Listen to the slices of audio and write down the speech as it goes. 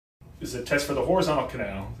is a test for the horizontal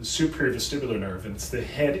canal, the superior vestibular nerve, and it's the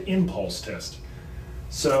head impulse test.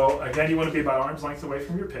 So again, you want to be about arm's length away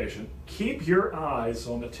from your patient. Keep your eyes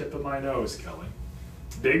on the tip of my nose, Kelly.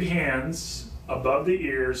 Big hands above the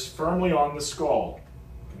ears, firmly on the skull.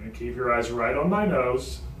 Okay, keep your eyes right on my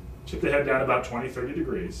nose. Tip the head down about 20-30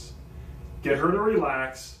 degrees. Get her to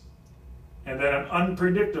relax, and then an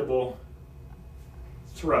unpredictable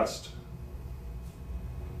thrust.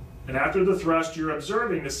 And after the thrust, you're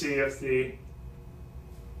observing to see if the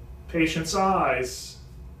patient's eyes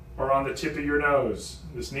are on the tip of your nose.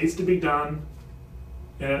 This needs to be done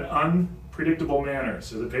in an unpredictable manner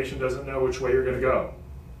so the patient doesn't know which way you're going to go.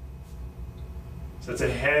 So that's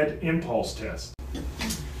a head impulse test.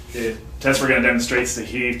 The test we're going to demonstrate is the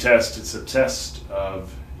Heave test. It's a test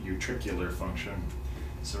of utricular function.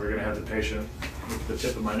 So we're going to have the patient look at the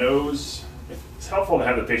tip of my nose. It's helpful to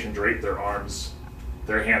have the patient drape their arms,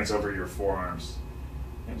 their hands over your forearms.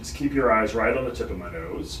 And just keep your eyes right on the tip of my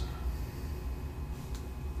nose.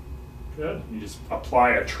 Good. You just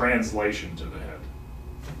apply a translation to the head.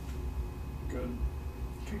 Good.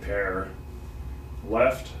 Compare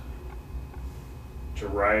left to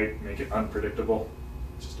right, make it unpredictable.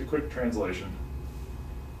 Just a quick translation.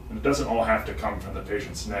 And it doesn't all have to come from the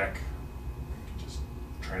patient's neck. You can just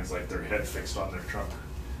translate their head fixed on their trunk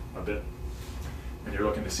a bit. And you're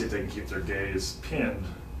looking to see if they can keep their gaze pinned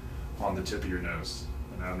on the tip of your nose.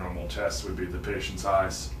 An abnormal test would be the patient's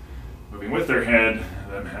eyes moving with their head,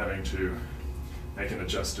 and them having to make an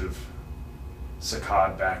adjustive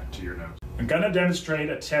saccade back to your nose. I'm going to demonstrate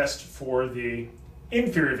a test for the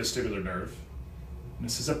inferior vestibular nerve.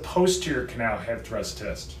 This is a posterior canal head thrust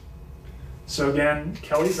test. So again,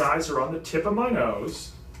 Kelly's eyes are on the tip of my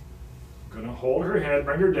nose. I'm going to hold her head,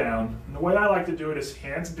 bring her down. And the way I like to do it is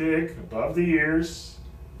hands big, above the ears,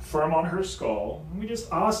 firm on her skull. And we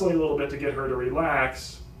just oscillate a little bit to get her to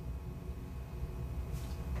relax.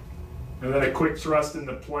 And then a quick thrust in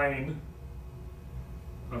the plane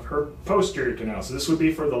of her posterior canal. So this would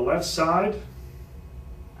be for the left side.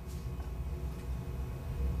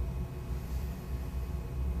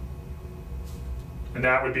 And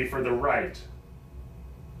that would be for the right.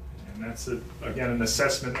 And that's, again, an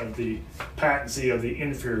assessment of the patency of the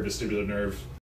inferior vestibular nerve.